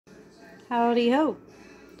Howdy ho.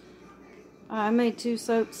 I made 2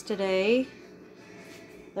 soaps today.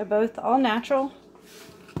 They're both all natural.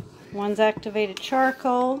 One's activated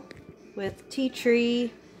charcoal with tea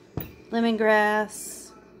tree,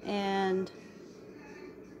 lemongrass, and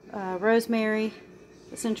rosemary,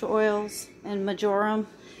 essential oils, and marjoram,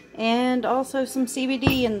 and also some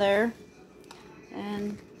CBD in there,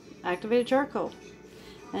 and activated charcoal.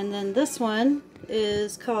 And then this one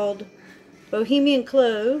is called Bohemian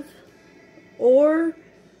Clove or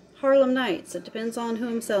Harlem Nights. It depends on who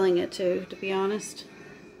I'm selling it to be honest.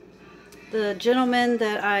 The gentleman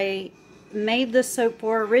that I made this soap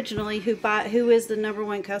for originally, who is the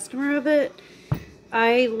 #1 customer of it,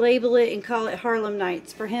 I label it and call it Harlem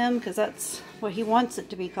Nights for him because that's what he wants it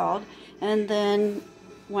to be called. And then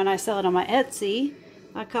when I sell it on my Etsy,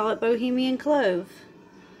 I call it Bohemian Clove.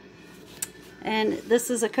 And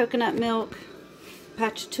this is a coconut milk,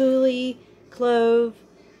 patchouli, clove,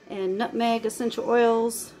 and nutmeg essential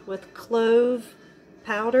oils with clove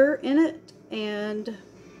powder in it, and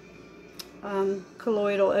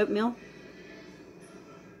colloidal oatmeal.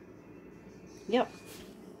 Yep.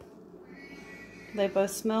 They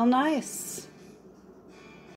both smell nice.